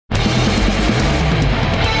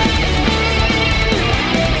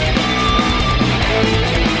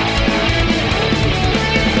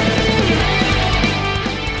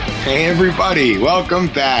Hey everybody, welcome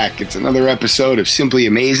back. It's another episode of Simply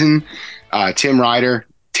Amazin. Tim Ryder,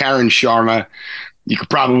 Taryn Sharma. You could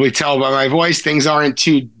probably tell by my voice, things aren't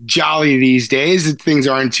too jolly these days. Things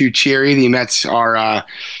aren't too cheery. The Mets are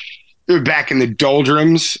they're back in the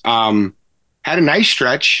doldrums. Had a nice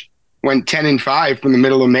stretch. Went 10-5 from the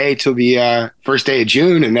middle of May till the first day of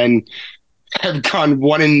June, and then have gone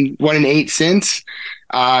 1-8 since.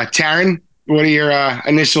 Taryn, what are your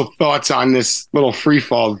initial thoughts on this little free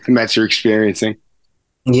fall that the Mets are experiencing?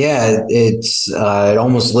 Yeah, it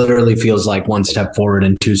almost literally feels like one step forward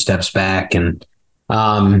and two steps back, and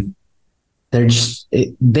they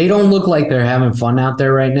don't look like they're having fun out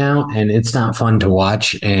there right now, and it's not fun to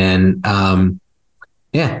watch. And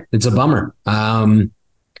yeah, it's a bummer.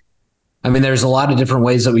 I mean, there's a lot of different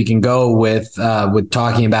ways that we can go with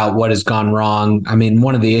talking about what has gone wrong. I mean,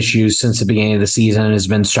 one of the issues since the beginning of the season has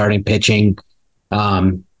been starting pitching.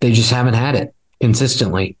 They just haven't had it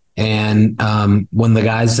consistently. And when the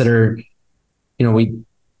guys that are, we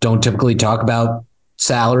don't typically talk about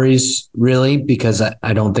salaries really, because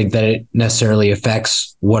I don't think that it necessarily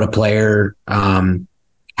affects what a player, how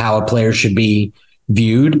a player should be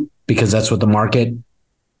viewed, because that's what the market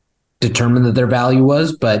determined that their value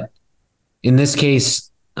was. But in this case,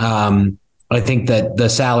 I think that the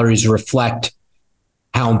salaries reflect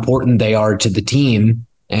how important they are to the team.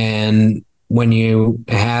 And when you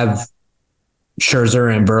have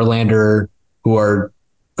Scherzer and Verlander, who are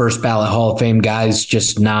first ballot Hall of Fame guys,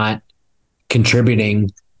 just not contributing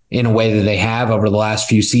in a way that they have over the last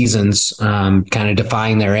few seasons, kind of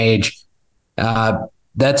defying their age,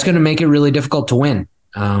 that's going to make it really difficult to win.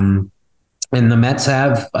 And the Mets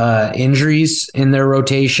have injuries in their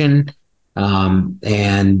rotation.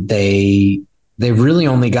 And they've really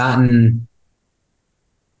only gotten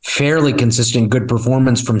fairly consistent good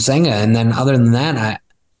performance from Senga. And then other than that,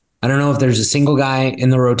 I don't know if there's a single guy in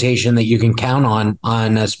the rotation that you can count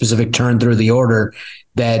on a specific turn through the order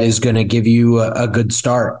that is going to give you a good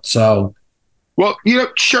start. So, well,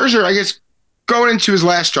 Scherzer, I guess going into his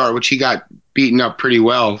last start, which he got beaten up pretty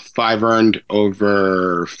well, 5 earned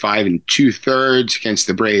over 5 2/3 against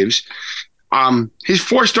the Braves. His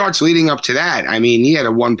 4 starts leading up to that, I mean, he had a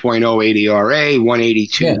 1.08 ERA,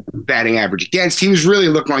 182 batting average against. He was really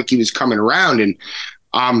looking like he was coming around. And,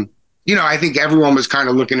 I think everyone was kind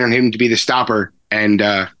of looking at him to be the stopper. And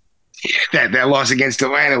that loss against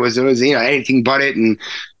Atlanta was anything but it, and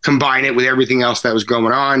combine it with everything else that was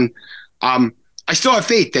going on. I still have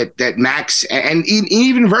faith that Max and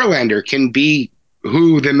even Verlander can be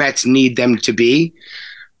who the Mets need them to be.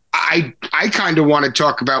 I kind of want to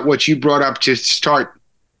talk about what you brought up to start,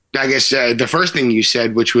 I guess, the first thing you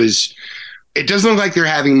said, which was it doesn't look like they're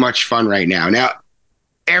having much fun right now. Now,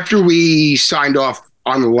 after we signed off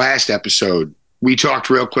on the last episode, we talked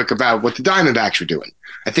real quick about what the Diamondbacks were doing.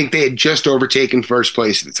 I think they had just overtaken first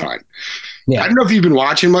place at the time. Yeah. I don't know if you've been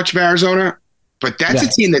watching much of Arizona, but that's a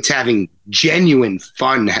team that's having genuine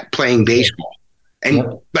fun playing baseball and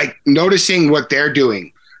like noticing what they're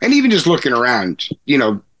doing. And even just looking around,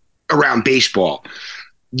 around baseball,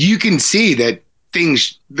 you can see that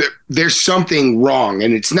there's something wrong,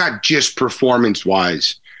 and it's not just performance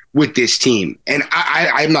wise with this team. And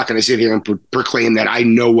I'm not going to sit here and proclaim that I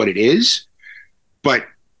know what it is, but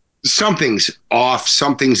something's off,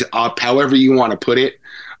 something's up, however you want to put it.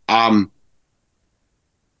 And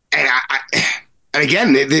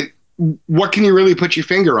again, what can you really put your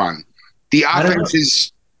finger on? The offense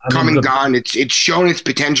is come and gone. It's shown its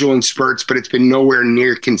potential in spurts, but it's been nowhere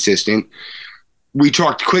near consistent. We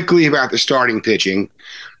talked quickly about the starting pitching.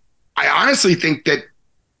 I honestly think that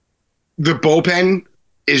the bullpen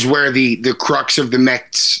is where the crux of the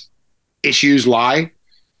Mets issues lie.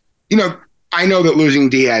 I know that losing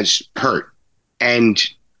Diaz hurt, and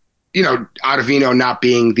Ottavino not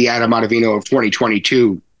being the Adam Ottavino of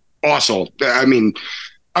 2022 also, I mean,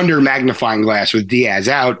 under magnifying glass with Diaz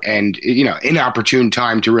out and, inopportune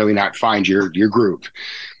time to really not find your groove.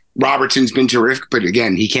 Robertson's been terrific, but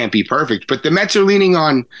again, he can't be perfect. But the Mets are leaning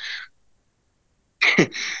on,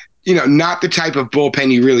 not the type of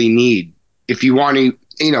bullpen you really need. If you want to,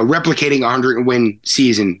 replicating a 100-win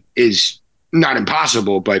season is not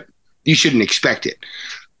impossible, but you shouldn't expect it.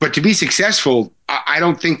 But to be successful, I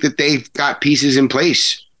don't think that they've got pieces in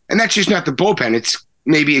place. And that's just not the bullpen. It's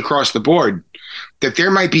maybe across the board, that there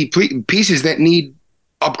might be pieces that need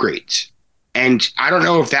upgrades. And I don't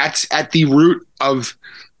know if that's at the root of,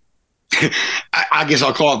 I guess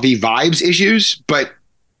I'll call it the vibes issues, but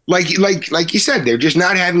like you said, they're just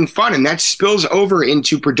not having fun, and that spills over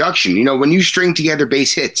into production. When you string together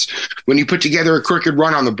base hits, when you put together a crooked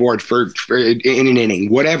run on the board for in an inning,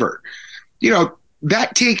 whatever,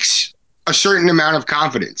 that takes a certain amount of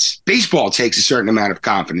confidence. Baseball takes a certain amount of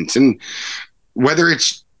confidence. And whether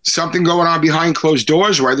it's something going on behind closed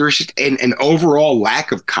doors, whether it's just an overall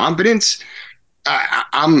lack of confidence,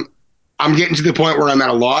 I'm getting to the point where I'm at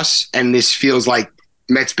a loss, and this feels like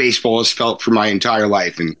Mets baseball has felt for my entire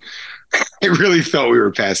life. And it really felt we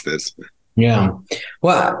were past this. Yeah.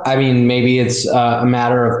 Well, I mean, maybe it's a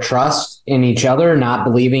matter of trust in each other, not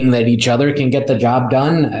believing that each other can get the job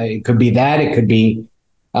done. It could be that. It could be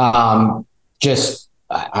just,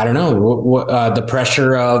 I don't know, the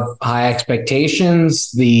pressure of high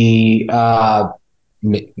expectations, maybe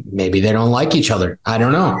they don't like each other. I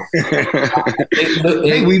don't know.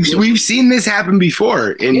 Hey, we've seen this happen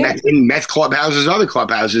before in Mets clubhouses, other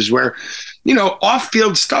clubhouses where,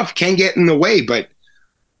 off-field stuff can get in the way, but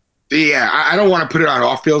yeah, I don't want to put it on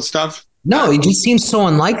off-field stuff. No, it just seems so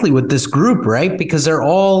unlikely with this group, right? Because they're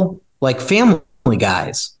all like family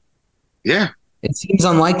guys. Yeah. It seems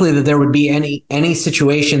unlikely that there would be any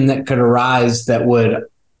situation that could arise that would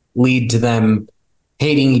lead to them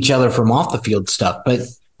hating each other from off the field stuff. But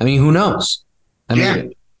I mean, who knows? But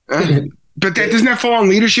that doesn't that fall on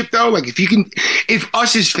leadership though? Like if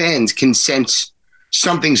us as fans can sense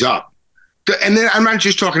something's up, and then I'm not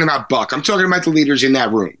just talking about Buck, I'm talking about the leaders in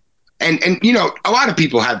that room. And a lot of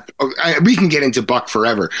people we can get into Buck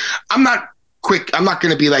forever. I'm not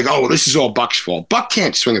going to be like, oh, this is all Buck's fault. Buck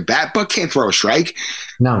can't swing a bat. Buck can't throw a strike.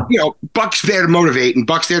 No. Buck's there to motivate, and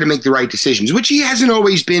Buck's there to make the right decisions, which he hasn't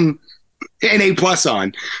always been an A+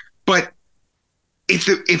 on. But if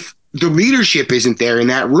the leadership isn't there in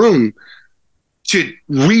that room to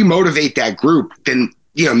remotivate that group, then,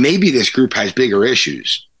 maybe this group has bigger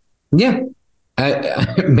issues. Yeah.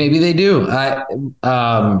 Maybe they do.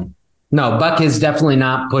 No, Buck has definitely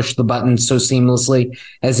not pushed the button so seamlessly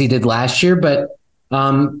as he did last year. But,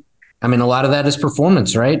 I mean, a lot of that is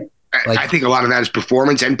performance, right? I think a lot of that is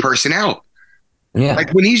performance and personnel. Yeah.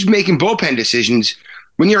 Like when he's making bullpen decisions,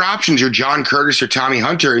 when your options are John Curtis or Tommy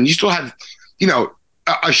Hunter, and you still have,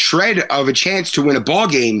 a shred of a chance to win a ball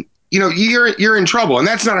game, you're in trouble. And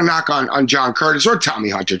that's not a knock on John Curtis or Tommy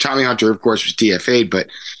Hunter. Tommy Hunter, of course, was DFA'd, but,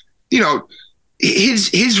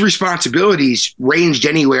 his responsibilities ranged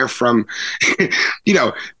anywhere from,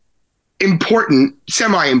 important,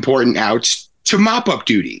 semi-important outs to mop-up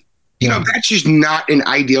duty. That's just not an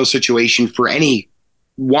ideal situation for any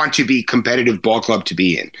want-to-be competitive ball club to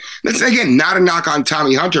be in. That's, again, not a knock on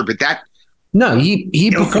Tommy Hunter, but that... No, he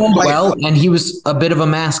performed well, and he was a bit of a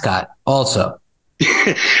mascot also.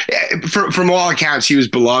 From all accounts, he was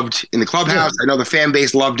beloved in the clubhouse. Yeah. I know the fan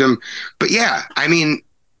base loved him. But yeah, I mean...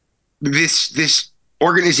 This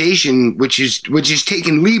organization, which is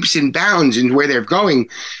taking leaps and bounds in where they're going,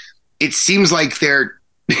 it seems like they're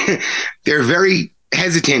very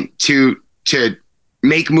hesitant to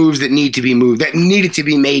make moves that needed to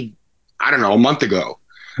be made, I don't know, a month ago.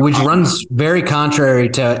 Which runs very contrary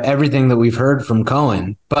to everything that we've heard from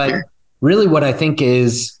Cohen. But really what I think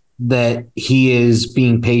is that he is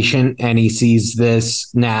being patient, and he sees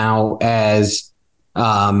this now as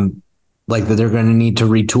like that they're going to need to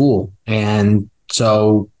retool. And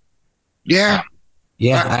so, I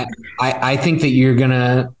think that you're going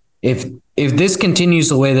to, if this continues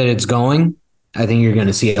the way that it's going, I think you're going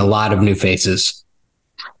to see a lot of new faces.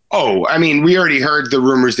 Oh, I mean, we already heard the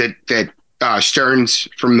rumors that Stearns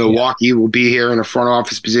from Milwaukee will be here in a front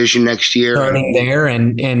office position next year. Starting there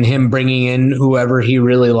and him bringing in whoever he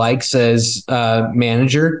really likes as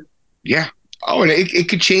manager. Yeah. Oh, and it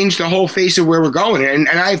could change the whole face of where we're going. And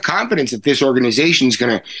I have confidence that this organization is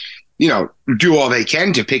going to, do all they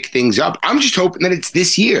can to pick things up. I'm just hoping that it's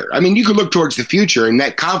this year. I mean, you could look towards the future, and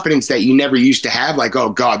that confidence that you never used to have, like, oh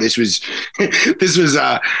God, this was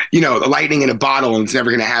the lightning in a bottle and it's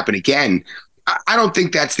never going to happen again. I don't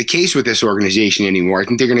think that's the case with this organization anymore. I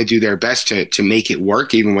think they're going to do their best to make it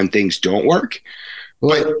work, even when things don't work.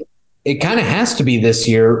 Well, but it kind of has to be this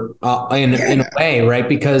year in a way, right?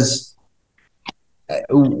 Because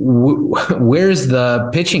where's the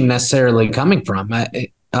pitching necessarily coming from?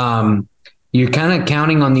 You're kind of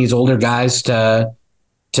counting on these older guys to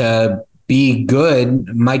be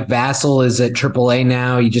good. Mike Vassell is at AAA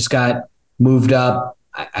now. He just got moved up.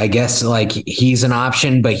 I guess like he's an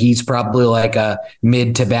option, but he's probably like a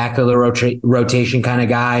mid to back of the rotation kind of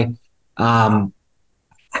guy. I'm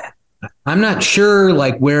not sure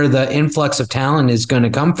like where the influx of talent is going to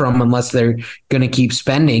come from unless they're going to keep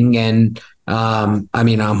spending. And I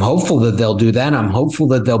mean, I'm hopeful that they'll do that. I'm hopeful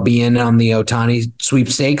that they'll be in on the Ohtani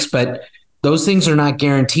sweepstakes, but those things are not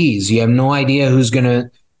guarantees. You have no idea who's going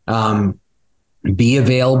to be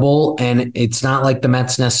available. And it's not like the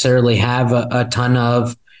Mets necessarily have a ton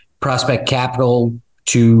of prospect capital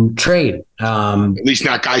trade. At least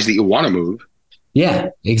not guys that you want to move. Yeah,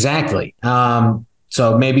 exactly.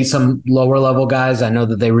 So maybe some lower level guys. I know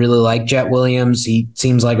that they really like Jet Williams. He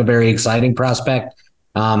seems like a very exciting prospect,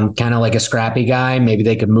 kind of like a scrappy guy. Maybe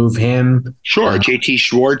they could move him. Sure, JT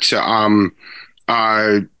Schwartz. I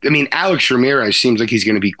mean, Alex Ramirez seems like he's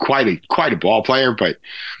going to be quite a ball player, but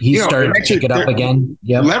he's starting to pick it up again.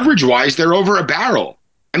 Yep. Leverage wise, they're over a barrel.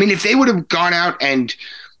 I mean, if they would have gone out and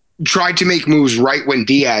tried to make moves right when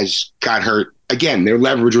Diaz got hurt, again, their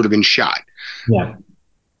leverage would have been shot. Yeah.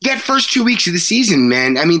 That first 2 weeks of the season,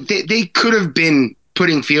 man, I mean, they could have been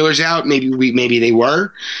putting feelers out. Maybe they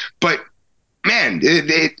were, but man,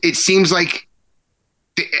 it seems like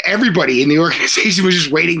everybody in the organization was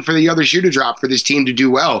just waiting for the other shoe to drop for this team to do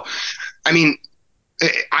well. I mean,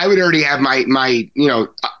 I would already have my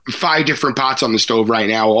 5 different pots on the stove right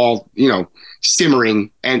now, all simmering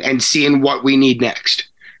and seeing what we need next.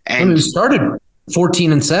 And we started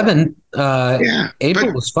 14-7.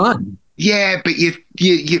 April was fun. Yeah, but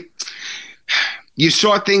you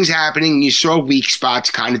saw things happening. You saw weak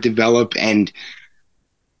spots kind of develop, and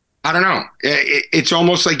I don't know. It's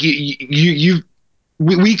almost like we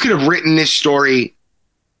could have written this story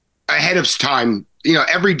ahead of time.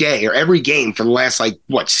 Every day or every game for the last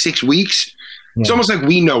 6 weeks. Yeah. It's almost like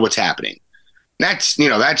we know what's happening. That's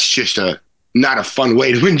just not a fun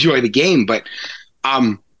way to enjoy the game. But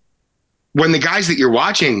when the guys that you're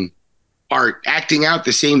watching are acting out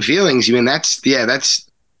the same feelings, I mean, that's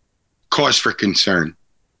cause for concern,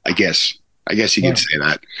 I guess you could say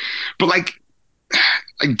that. But like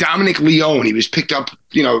Dominic Leone, he was picked up,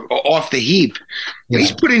 off the heap. Yeah.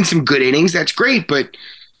 He's put in some good innings. That's great. But,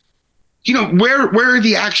 where are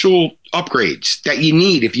the actual upgrades that you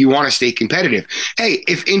need if you want to stay competitive? Hey,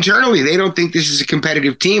 if internally they don't think this is a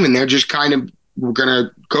competitive team and they're just kind of going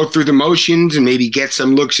to go through the motions and maybe get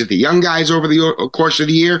some looks at the young guys over the course of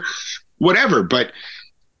the year, whatever. But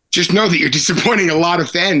just know that you're disappointing a lot of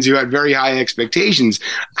fans who had very high expectations.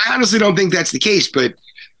 I honestly don't think that's the case, but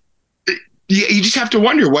you just have to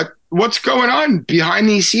wonder what's going on behind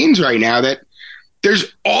these scenes right now, that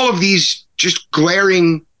there's all of these just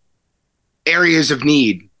glaring areas of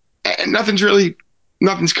need and nothing's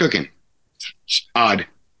cooking. It's odd.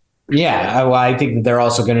 Yeah. Well, I think that they're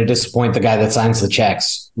also going to disappoint the guy that signs the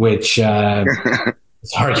checks, which is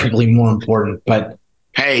arguably more important, but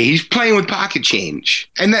hey, he's playing with pocket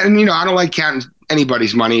change. And then, I don't like counting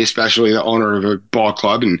anybody's money, especially the owner of a ball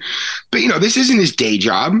club. But this isn't his day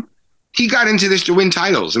job. He got into this to win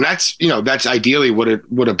titles, and that's ideally what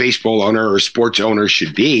a baseball owner or a sports owner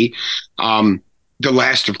should be. The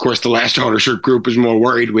last ownership group was more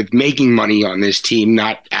worried with making money on this team,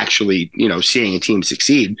 not actually, seeing a team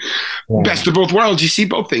succeed. Yeah. Best of both worlds. You see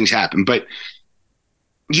both things happen, but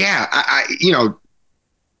yeah,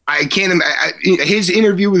 I can't imagine his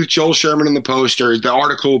interview with Joel Sherman in the Post, or the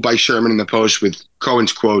article by Sherman in the Post with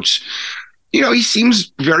Cohen's quotes. He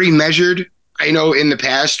seems very measured. I know in the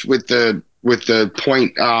past with the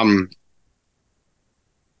point.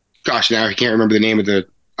 Gosh, now I can't remember the name of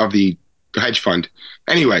the hedge fund.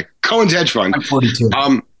 Anyway, Cohen's hedge fund. 42.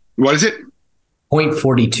 What is it?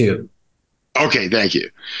 0.42. Okay, thank you.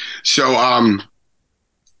 So,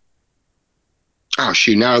 oh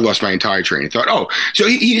shoot! Now I lost my entire train of thought. Oh, so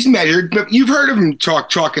he's measured, but you've heard of him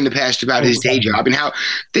talk in the past about his day job and how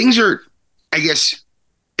things are. I guess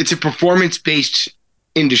it's a performance-based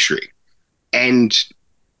industry, and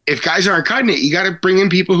if guys aren't cutting it, you got to bring in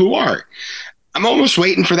people who are. I'm almost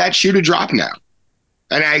waiting for that shoe to drop now,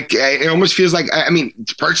 and it almost feels like, I mean,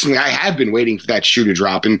 personally, I have been waiting for that shoe to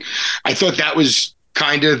drop, and I thought that was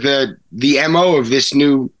kind of the MO of the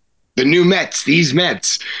new Mets, these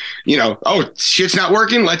Mets. Oh, shit's not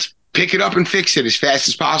working. Let's pick it up and fix it as fast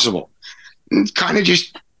as possible. And it's kind of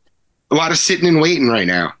just a lot of sitting and waiting right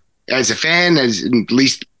now. As a fan, as at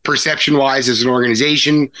least perception-wise, as an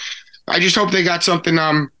organization, I just hope they got something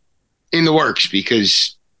in the works,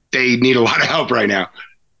 because they need a lot of help right now.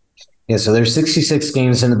 Yeah, so there's 66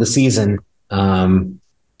 games into the season.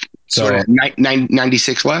 So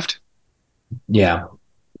 96 left? Yeah.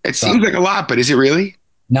 It seems like a lot, but is it really?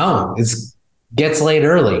 No, it gets late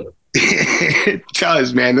early. It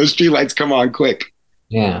does, man. Those streetlights come on quick.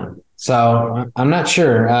 Yeah. So I'm not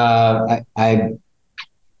sure. I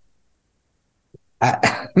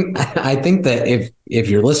think that if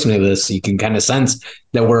you're listening to this, you can kind of sense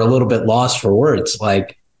that we're a little bit lost for words.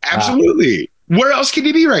 Like, absolutely. Where else could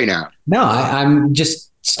you be right now? No, I'm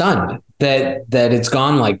just stunned that it's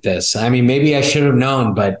gone like this. I mean, maybe I should have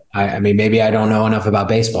known, but I mean, maybe I don't know enough about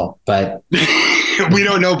baseball, but we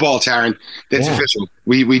don't know ball, Taryn. That's official.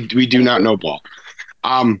 We do not know ball.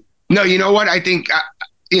 No, you know what? I think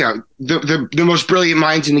the most brilliant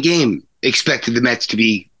minds in the game expected the Mets to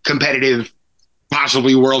be competitive,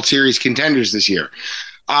 possibly World Series contenders this year.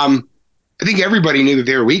 I think everybody knew that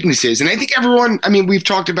there were weaknesses. And I think everyone, I mean, we've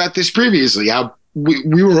talked about this previously, how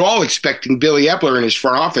we were all expecting Billy Epler in his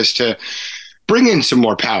front office to bring in some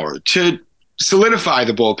more power, to solidify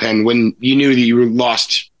the bullpen when you knew that you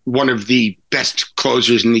lost one of the best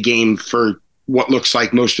closers in the game for what looks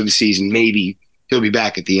like most of the season. Maybe he'll be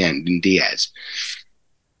back at the end in Diaz.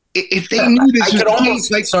 If they knew this was the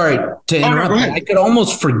case, like, sorry to interrupt, I could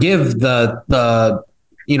almost forgive the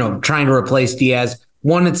trying to replace Diaz.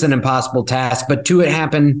 One, it's an impossible task, but two, it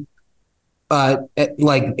happened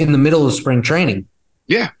like in the middle of spring training.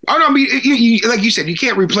 Yeah. Oh no, I mean, like you said, you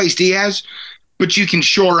can't replace Diaz, but you can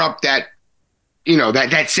shore up that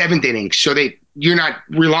seventh inning so that you're not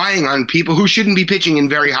relying on people who shouldn't be pitching in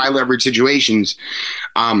very high leverage situations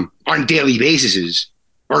on daily bases,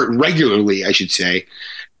 or regularly, I should say.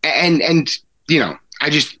 And I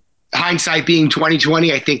just, hindsight being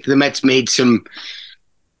 2020, I think the Mets made some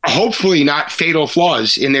hopefully not fatal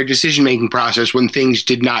flaws in their decision-making process when things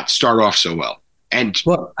did not start off so well. And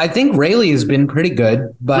I think Raley has been pretty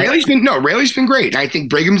good, but Raley's been great. I think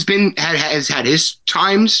Brigham's has had his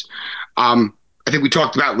times. I think we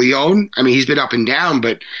talked about Leone. I mean, he's been up and down,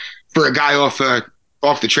 but for a guy off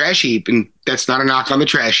the trash heap, and that's not a knock on the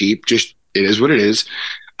trash heap, just it is what it is.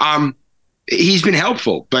 He's been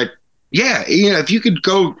helpful, but yeah, if you could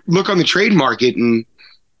go look on the trade market and,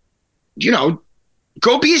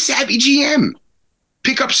 go be a savvy GM,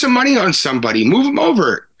 pick up some money on somebody, move him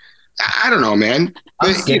over. I don't know, man.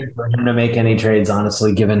 I'm scared for him to make any trades,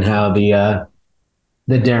 honestly, given how the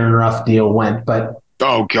Darren Ruff deal went. But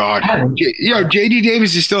oh God, JD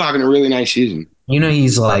Davis is still having a really nice season.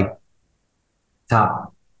 He's like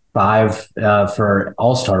top 5 for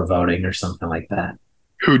All-Star voting or something like that.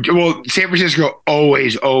 Well, San Francisco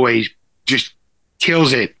always just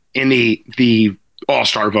kills it in the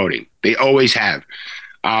All-Star voting. They always have.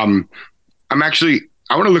 I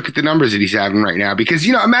want to look at the numbers that he's having right now because,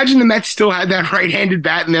 imagine the Mets still had that right-handed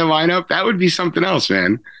bat in their lineup. That would be something else,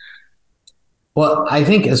 man. Well, I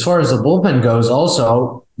think as far as the bullpen goes,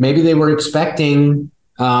 also, maybe they were expecting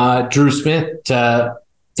Drew Smith to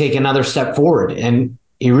take another step forward, and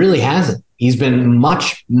he really hasn't. He's been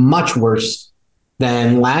much, much worse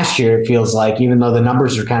than last year, it feels like, even though the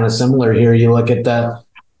numbers are kind of similar here. You look at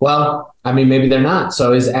maybe they're not.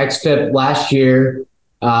 So his xFIP last year,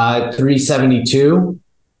 372,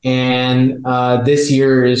 and this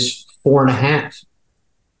year is 4.5.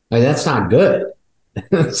 That's not good.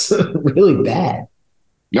 That's really bad.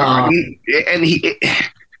 No,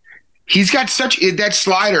 he's got that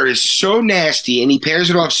slider is so nasty, and he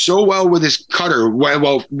pairs it off so well with his cutter.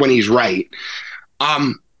 Well, when he's right.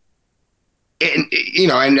 And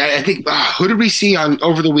I think who did we see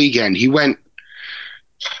over the weekend? He went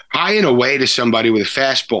high and away to somebody with a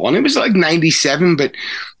fastball, and it was like 97. But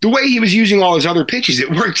the way he was using all his other pitches,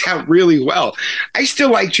 it worked out really well. I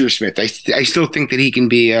still like Drew Smith. I still think that he can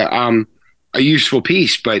be a useful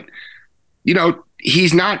piece, but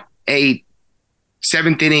he's not a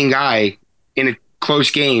seventh inning guy in a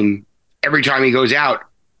close game every time he goes out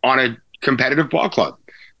on a competitive ball club.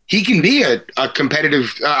 He can be a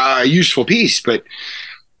competitive, useful piece, but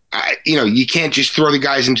you can't just throw the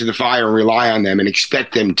guys into the fire and rely on them and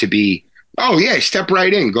expect them to be, oh yeah, step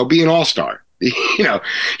right in, go be an all-star.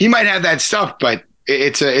 You might have that stuff, but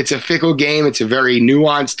it's a fickle game. It's a very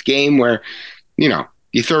nuanced game where,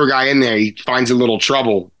 you throw a guy in there, he finds a little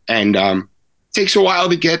trouble, and takes a while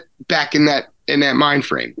to get back in that mind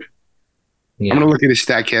frame. Yeah. I'm gonna look at his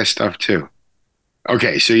StatCast stuff too.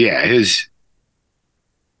 Okay, so yeah, his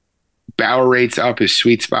Bauer rate's up, his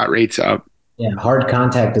sweet spot rate's up. Yeah, hard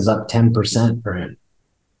contact is up 10% for him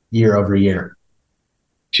year over year.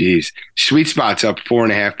 Jeez. Sweet spot's up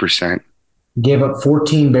 4.5%. Gave up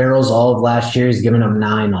 14 barrels all of last year. He's given up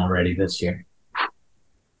 9 already this year.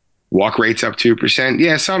 Walk rate's up 2%.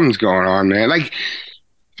 Yeah, something's going on, man. Like,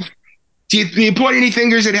 do you point any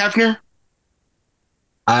fingers at Hefner?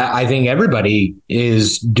 I think everybody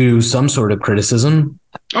is due some sort of criticism.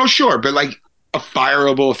 Oh, sure. But like a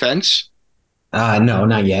fireable offense? No,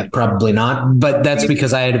 not yet. Probably not. But that's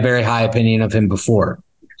because I had a very high opinion of him before.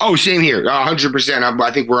 Oh, same here. 100%.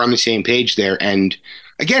 I think we're on the same page there. And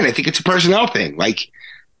again, I think it's a personnel thing. Like,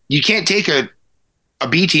 you can't take a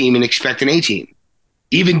B team and expect an A team.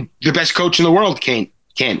 Even the best coach in the world can't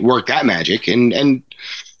work that magic. And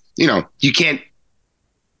you can't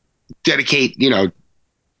dedicate, a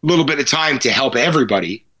little bit of time to help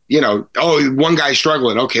everybody. One guy's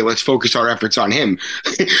struggling. Okay, let's focus our efforts on him.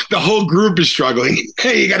 The whole group is struggling.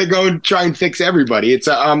 Hey, you got to go and try and fix everybody. It's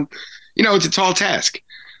it's a tall task.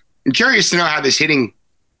 I'm curious to know how this hitting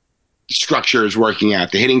structure is working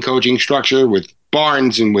out. The hitting coaching structure with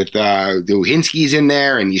Barnes and with the Hinski's in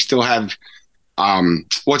there, and you still have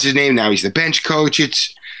what's his name now? He's the bench coach.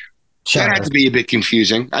 It's that had Chavez. to be a bit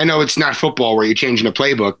confusing. I know it's not football where you're changing a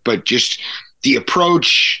playbook, but just the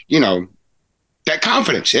approach, that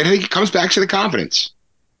confidence. I think it comes back to the confidence.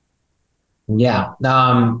 Yeah.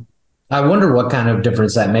 I wonder what kind of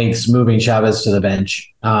difference that makes moving Chavez to the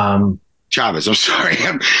bench. Chavez. I'm sorry.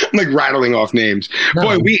 I'm like rattling off names. No,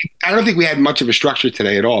 Boy, I don't think we had much of a structure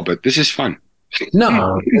today at all, but this is fun.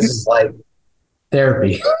 no, this is like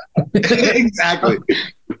therapy. Exactly.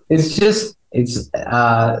 There's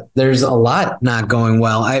a lot not going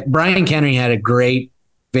well. Brian Kenny had a great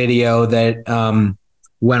video that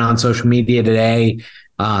went on social media today.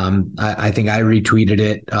 I think I retweeted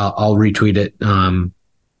it. I'll retweet it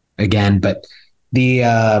again, but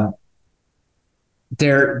there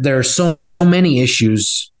are so many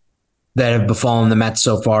issues that have befallen the Mets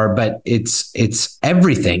so far, but it's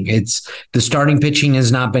everything. It's the starting pitching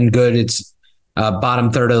has not been good. It's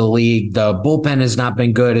bottom third of the league. The bullpen has not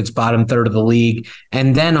been good. It's bottom third of the league.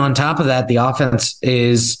 And then on top of that, the offense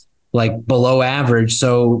is like below average.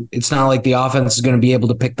 So it's not like the offense is going to be able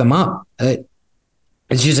to pick them up.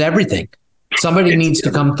 It's just everything. Somebody needs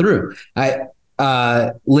to come through.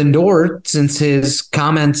 Lindor, since his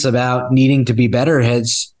comments about needing to be better,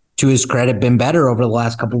 has, to his credit, been better over the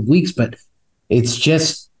last couple of weeks, but it's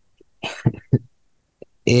just,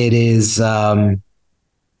 it is,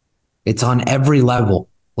 it's on every level.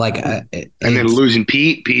 And then losing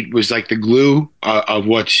Pete. Pete was like the glue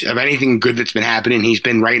of anything good that's been happening. He's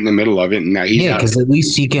been right in the middle of it, and now he's because at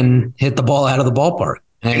least he can hit the ball out of the ballpark.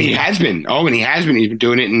 And he has been. He's been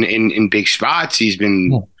doing it in big spots. He's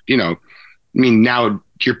been, now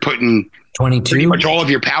you're putting 22, pretty much all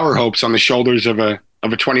of your power hopes on the shoulders of a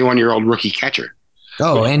 21-year-old rookie catcher.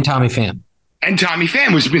 Oh, and Tommy Pham. And Tommy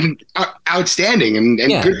Pham has been outstanding and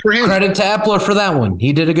good for him. Credit to Appler for that one.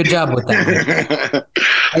 He did a good job with that.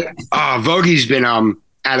 Vogie's been out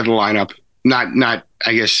of the lineup. Not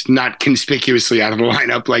I guess not conspicuously out of the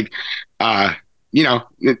lineup.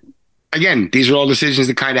 Again, these are all decisions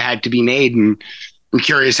that kind of had to be made, and I'm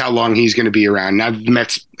curious how long he's going to be around. Now the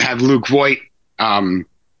Mets have Luke Voit.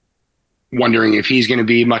 Wondering if he's going to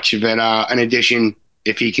be much of an addition,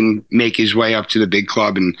 if he can make his way up to the big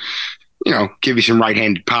club and, give you some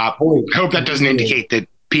right-handed pop. I hope that doesn't indicate that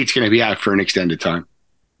Pete's going to be out for an extended time.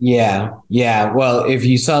 Yeah. Well, if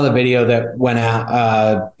you saw the video that went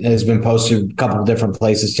out, has been posted a couple of different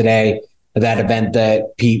places today, that event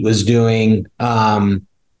that Pete was doing,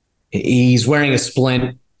 he's wearing a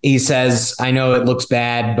splint. He says, I know it looks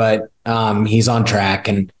bad, but he's on track.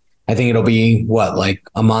 And I think it'll be, like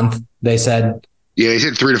a month, they said? Yeah, they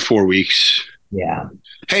said 3 to 4 weeks. Yeah.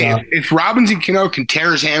 Hey, if Robinson Cano can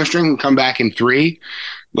tear his hamstring and come back in 3,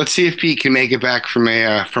 let's see if Pete can make it back from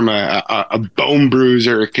a bone bruise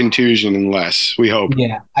or a contusion in less. We hope.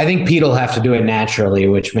 Yeah, I think Pete will have to do it naturally,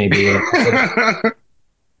 which may be it.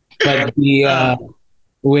 But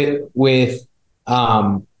with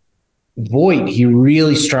Voit, he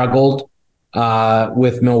really struggled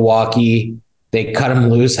with Milwaukee. They cut him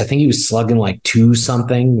loose. I think he was slugging like 2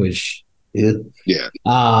 something, which yeah.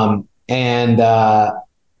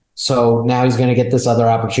 So now he's going to get this other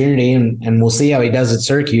opportunity, and we'll see how he does at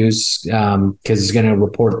Syracuse because he's going to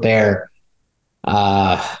report there.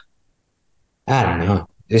 I don't know.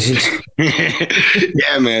 It's just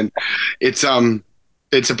yeah, man. It's a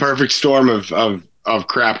perfect storm of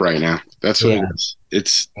crap right now. That's what it is.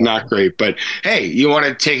 It's not great, but hey, you want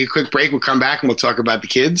to take a quick break? We'll come back and we'll talk about the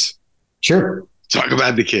kids. Sure. Talk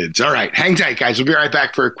about the kids. All right. Hang tight, guys. We'll be right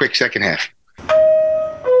back for a quick second half.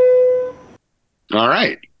 All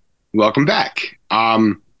right. Welcome back.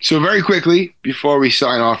 So very quickly, before we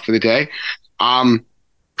sign off for the day,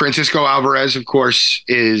 Francisco Alvarez, of course,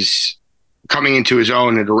 is coming into his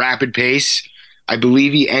own at a rapid pace. I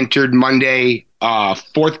believe he entered Monday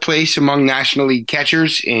 4th place among National League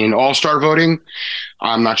catchers in All-Star voting.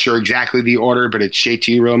 I'm not sure exactly the order, but it's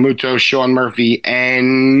JT Realmuto, Sean Murphy,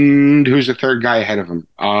 and who's the third guy ahead of him?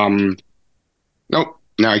 Nope.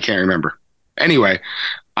 No, I can't remember. Anyway,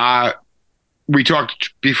 we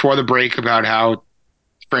talked before the break about how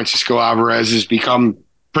Francisco Alvarez has become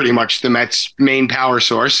pretty much the Mets' main power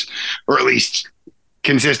source, or at least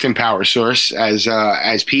consistent power source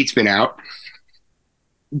as Pete's been out.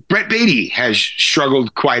 Brett Beatty has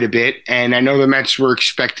struggled quite a bit, and I know the Mets were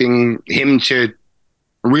expecting him to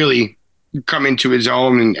really come into his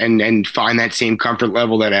own and find that same comfort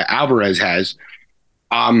level that Alvarez has.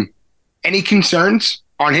 Any concerns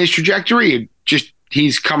on his trajectory? Just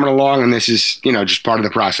he's coming along, and this is just part of the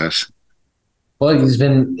process. Well, he's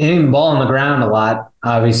been hitting the ball on the ground a lot,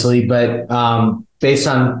 obviously, but based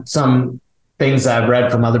on some things I've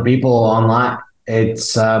read from other people online,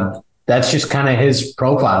 it's that's just kind of his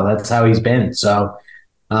profile. That's how he's been. So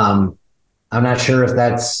um, I'm not sure if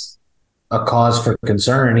that's a cause for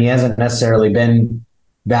concern. He hasn't necessarily been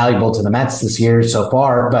valuable to the Mets this year so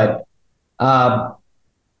far, but uh,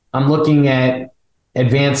 I'm looking at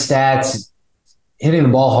advanced stats, hitting the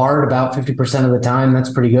ball hard about 50% of the time.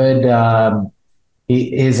 That's pretty good.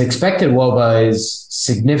 His expected WOBA is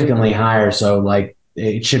significantly higher, so like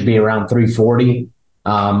it should be around 340,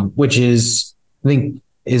 which is, I think,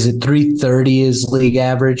 is it 330 is league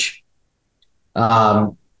average?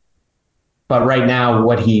 But right now,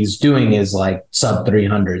 what he's doing is like sub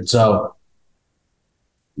 300. So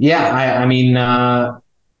yeah, I mean,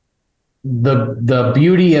 the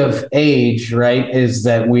beauty of age, right, is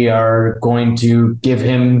that we are going to give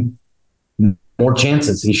him more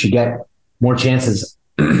chances. He should get more chances.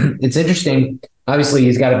 It's interesting. Obviously,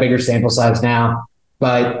 he's got a bigger sample size now,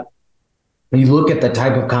 but when you look at the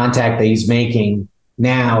type of contact that he's making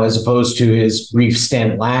now as opposed to his brief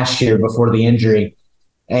stint last year before the injury,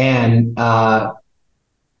 and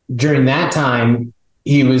during that time,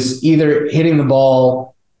 he was either hitting the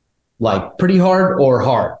ball like pretty hard or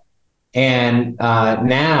hard. And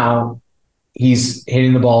now he's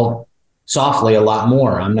hitting the ball softly a lot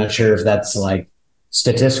more. I'm not sure if that's like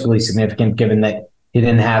statistically significant given that he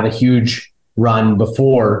didn't have a huge run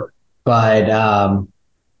before. But I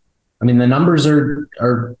mean, the numbers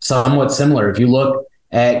are somewhat similar. If you look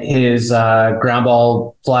at his ground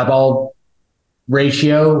ball, fly ball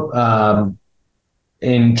ratio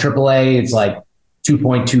in AAA, it's like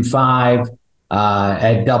 2.25.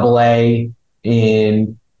 At AA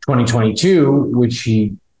in 2022, which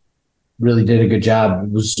he really did a good job, it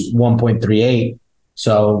was 1.38.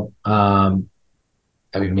 So, I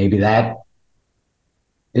mean, maybe that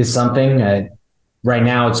is something. Right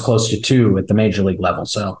now, it's close to 2 at the major league level.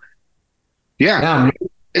 So, Yeah.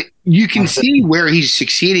 You can see where he's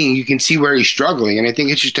succeeding. You can see where he's struggling. And I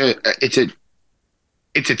think it's just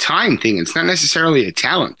it's a time thing. It's not necessarily a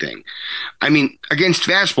talent thing. I mean, against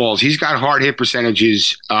fastballs, he's got hard hit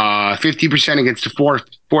percentages, 50% against the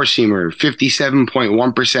four-seamer,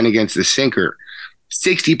 57.1% against the sinker,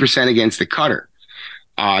 60% against the cutter.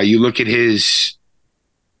 You look at his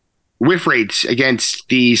whiff rates against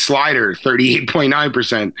the slider,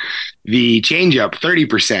 38.9%, the changeup,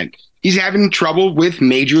 30%. He's having trouble with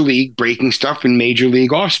major league breaking stuff and major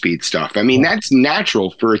league off-speed stuff. I mean, that's natural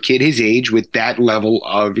for a kid his age with that level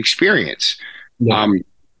of experience. Yeah.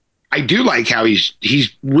 I do like how he's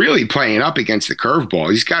really playing up against the curveball.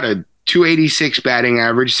 He's got a 286 batting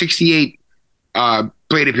average, 68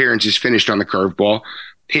 plate appearances finished on the curveball,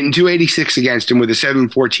 hitting 286 against him with a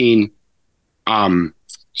 714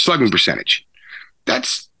 slugging percentage.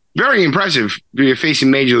 That's very impressive. You're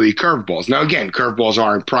facing major league curveballs. Now, again, curveballs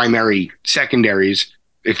aren't primary secondaries,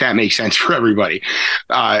 if that makes sense for everybody.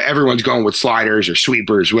 Everyone's going with sliders or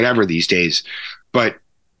sweepers, whatever these days. But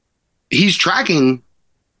he's tracking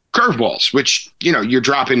curveballs, which, you know, you're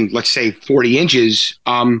dropping, let's say, 40 inches.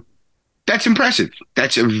 That's impressive.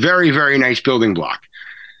 That's a very, very nice building block.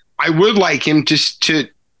 I would like him to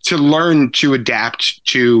learn to adapt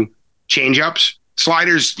to changeups.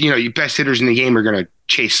 Sliders, you know, your best hitters in the game are going to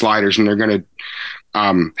chase sliders and they're going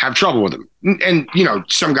to have trouble with them. And, you know,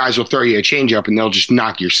 some guys will throw you a changeup and they'll just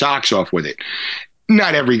knock your socks off with it.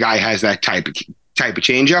 Not every guy has that type of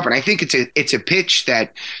changeup. And I think it's a pitch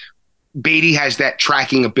that Beatty has that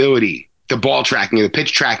tracking ability, the ball tracking, the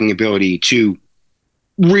pitch tracking ability to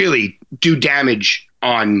really do damage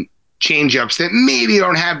on changeups that maybe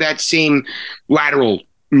don't have that same lateral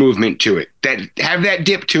movement to it, that have that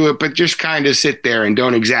dip to it, but just kind of sit there and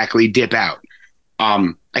don't exactly dip out.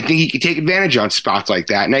 I think he can take advantage on spots like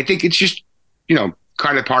that. And I think it's just, you know,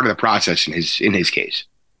 kind of part of the process in his case.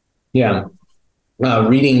 Yeah.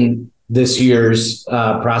 Reading this year's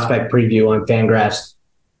prospect preview on Fangraphs,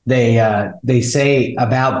 they say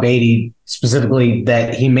about Beatty specifically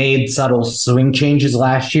that he made subtle swing changes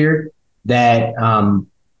last year that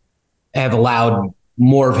have allowed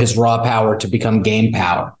more of his raw power to become game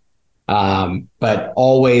power, but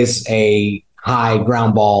always a high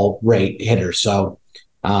ground ball rate hitter. So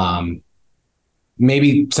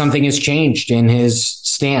maybe something has changed in his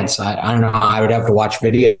stance. I don't know. I would have to watch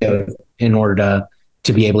video in order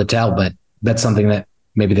to be able to tell, but that's something that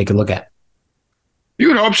maybe they could look at. You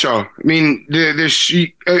would hope so. I mean, there's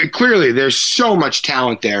clearly there's so much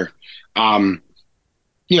talent there.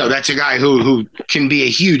 You know, that's a guy who can be a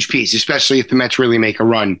huge piece, especially if the Mets really make a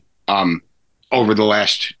run over the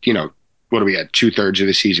last, you know, what are we at, 2/3 of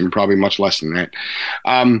the season, probably much less than that.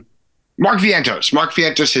 Mark Vientos. Mark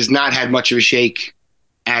Vientos has not had much of a shake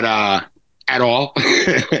at all.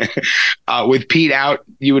 With Pete out,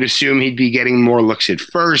 you would assume he'd be getting more looks at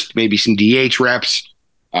first, maybe some DH reps.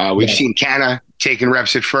 We've seen Canna taking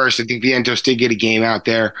reps at first. I think Vientos did get a game out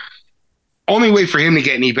there. Only way for him to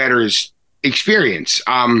get any better is experience.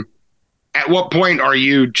 At what point are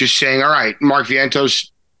you just saying, all right, Mark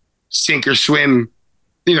Vientos, sink or swim,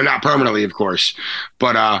 not permanently, of course,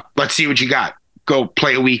 but let's see what you got. Go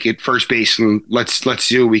play a week at first base and let's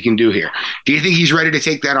see what we can do here. Do you think he's ready to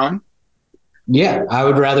take that on? Yeah, I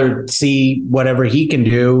would rather see whatever he can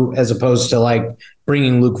do as opposed to like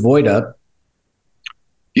bringing Luke Voigt up.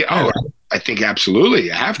 Yeah, I think absolutely.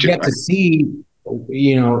 You have to. You have to see,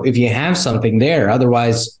 if you have something there.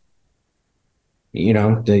 Otherwise, you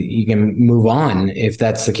can move on if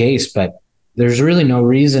that's the case. But there's really no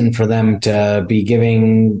reason for them to be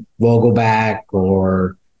giving Vogelback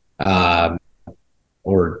or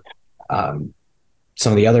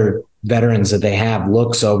some of the other veterans that they have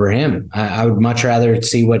looks over him. I would much rather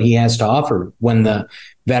see what he has to offer when the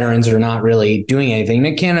veterans are not really doing anything.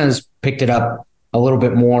 Nick Canna's picked it up a little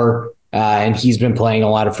bit more, and he's been playing a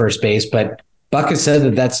lot of first base. But Buck has said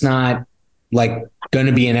that that's not like going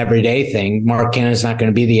to be an everyday thing. Mark Canna's not going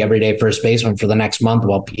to be the everyday first baseman for the next month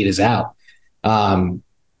while Pete is out.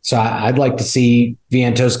 So I'd like to see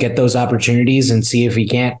Vientos get those opportunities and see if he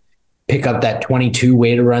can't pick up that 22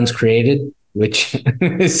 weighted runs created, which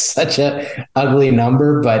is such a ugly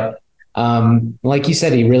number. But like you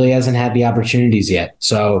said, he really hasn't had the opportunities yet.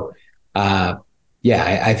 So I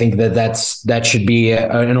think that should be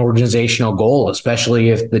an organizational goal, especially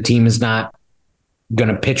if the team is not going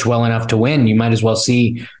to pitch well enough to win. You might as well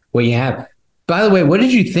see what you have. By the way, what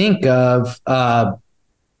did you think of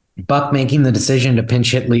Buck making the decision to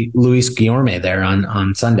pinch hit Luis Guillorme there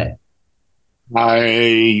on Sunday?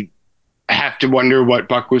 I have to wonder what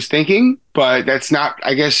Buck was thinking, but that's not.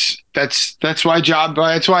 I guess that's why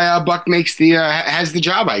Buck makes has the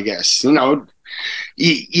job. I guess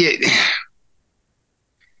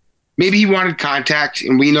maybe he wanted contact,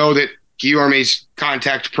 and we know that Guillorme's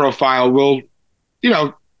contact profile will,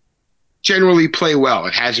 generally play well.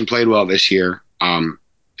 It hasn't played well this year.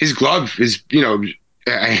 His glove is,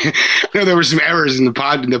 I know there were some errors in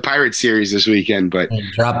the Pirates series this weekend, but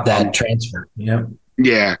and dropped that transfer. Yeah.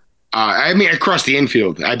 Yeah. Across the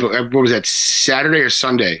infield. What was that, Saturday or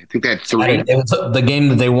Sunday? I think that 3. It was the game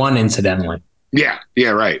that they won, incidentally. Yeah.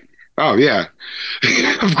 Yeah. Right. Oh, yeah.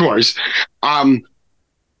 Of course.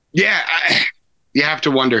 You have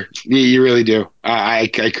to wonder. You really do. I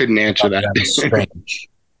couldn't answer that. That's strange.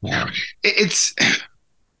 Yeah.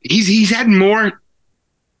 He's had more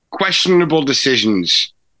questionable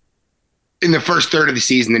decisions in the first third of the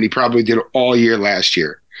season than he probably did all year last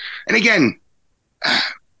year. And again,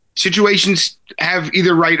 situations have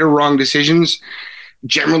either right or wrong decisions.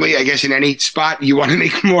 Generally, I guess in any spot, you want to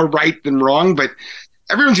make more right than wrong, but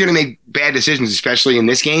everyone's going to make bad decisions, especially in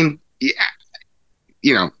this game.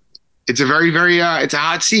 Yeah, it's a very, very, it's a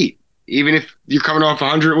hot seat. Even if you're coming off a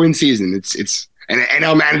 100-win season, it's an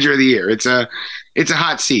NL Manager of the Year. It's a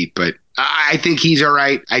hot seat, but I think he's all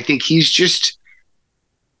right. I think he's just,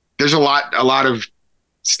 there's a lot of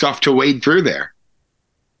stuff to wade through there.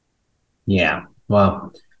 Yeah.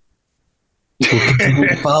 Well, we'll continue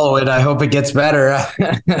to follow it. I hope it gets better.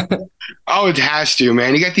 Oh, it has to,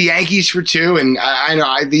 man. You got the Yankees for 2, and I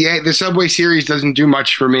know the Subway Series doesn't do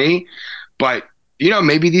much for me, but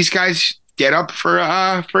maybe these guys get up for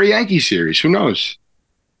a Yankee series. Who knows?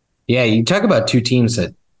 Yeah, you talk about two teams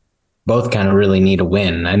that both kind of really need a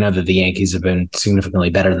win. I know that the Yankees have been significantly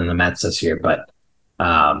better than the Mets this year, but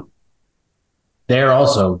they're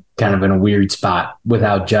also kind of in a weird spot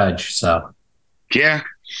without Judge. So, yeah,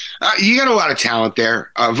 you got a lot of talent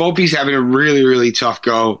there. Volpe's having a really, really tough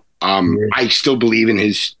go. I still believe in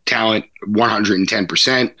his talent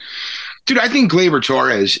 110%. Dude, I think Gleyber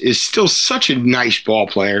Torres is still such a nice ball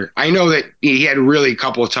player. I know that he had really a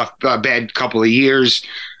couple of tough, bad couple of years.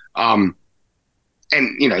 And,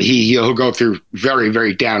 he'll go through very,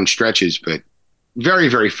 very down stretches, but very,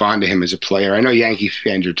 very fond of him as a player. I know Yankee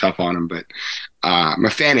fans are tough on him, but I'm a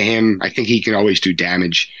fan of him. I think he can always do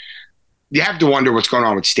damage. You have to wonder what's going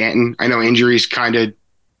on with Stanton. I know injuries kind of,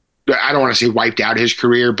 I don't want to say wiped out his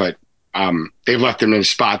career, but they've left him in a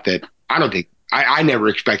spot that I never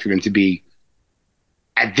expected him to be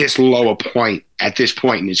at this low a point at this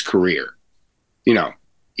point in his career.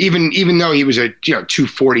 Even though he was a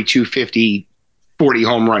 240, 250, 40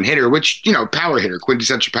 home run hitter, which, power hitter,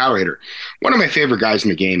 quintessential power hitter. One of my favorite guys in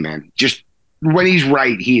the game, man. Just when he's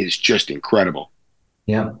right, he is just incredible.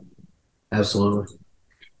 Yeah, absolutely.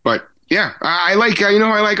 But yeah, I like, I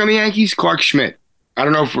like on the Yankees, Clark Schmidt. I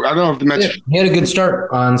don't know if the Mets. Yeah, he had a good start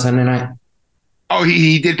on Sunday night. Oh,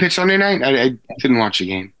 he did pitch Sunday night. I didn't watch the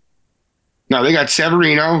game. No, they got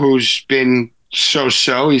Severino, who's been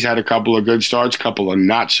so-so. He's had a couple of good starts, couple of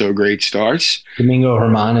not so great starts. Domingo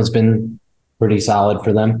Herman has been pretty solid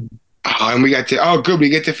for them. Oh, and we get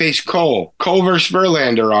to face Cole. Cole versus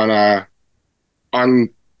Verlander on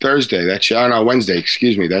Thursday. Wednesday,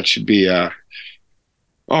 excuse me. That should be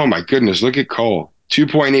oh my goodness, look at Cole.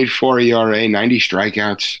 2.84 ERA, 90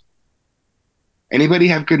 strikeouts. Anybody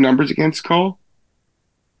have good numbers against Cole?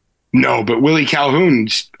 No, but Willie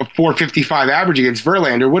Calhoun's a 4.55 average against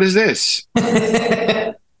Verlander. What is this?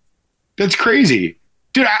 That's crazy.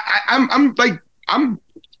 Dude, I'm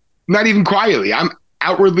not even quietly. I'm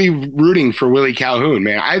outwardly rooting for Willie Calhoun,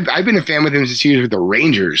 man. I've been a fan with him since he was with the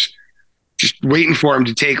Rangers. Just waiting for him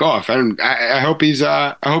to take off. I hope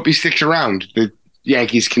I hope he sticks around. The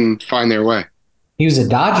Yankees can find their way. He was a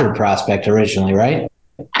Dodger prospect originally, right?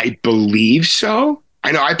 I believe so.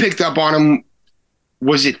 I know I picked up on him.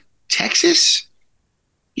 Was it Texas?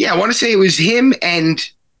 Yeah, I want to say it was him and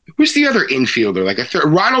who's the other infielder? Like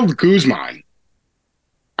Ronald Guzman.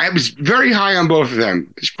 I was very high on both of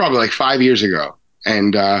them. It's probably like 5 years ago.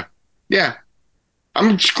 And yeah,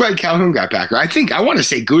 I'm just glad Calhoun got back. I want to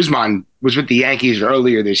say Guzman was with the Yankees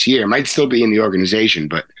earlier this year. Might still be in the organization,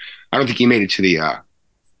 but I don't think he made it to the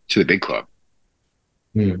big club.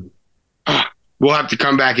 We'll have to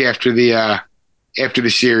come back after the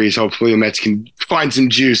series. Hopefully the Mets can find some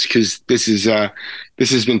juice because this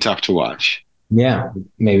has been tough to watch. Yeah,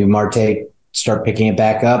 maybe Marte start picking it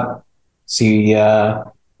back up. See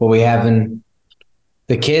what we have in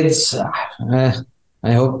the kids. I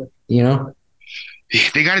hope,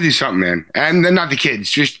 they got to do something, man. And then not the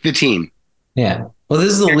kids, just the team. Yeah. Well,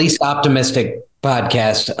 this is the least optimistic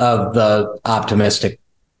podcast of the optimistic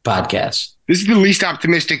podcast. This is the least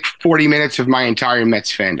optimistic 40 minutes of my entire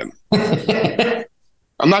Mets fandom.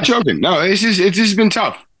 I'm not joking. No, this has been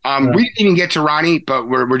tough. We didn't even get to Ronnie, but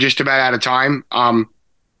we're just about out of time. I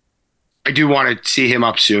do want to see him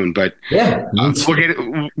up soon, but yeah,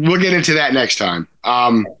 we'll get into that next time.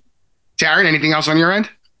 Taryn, anything else on your end?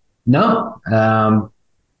 No.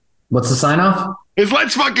 What's the sign off? It's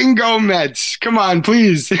let's fucking go Mets. Come on,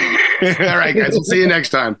 please. All right, guys. We'll see you next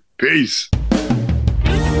time. Peace.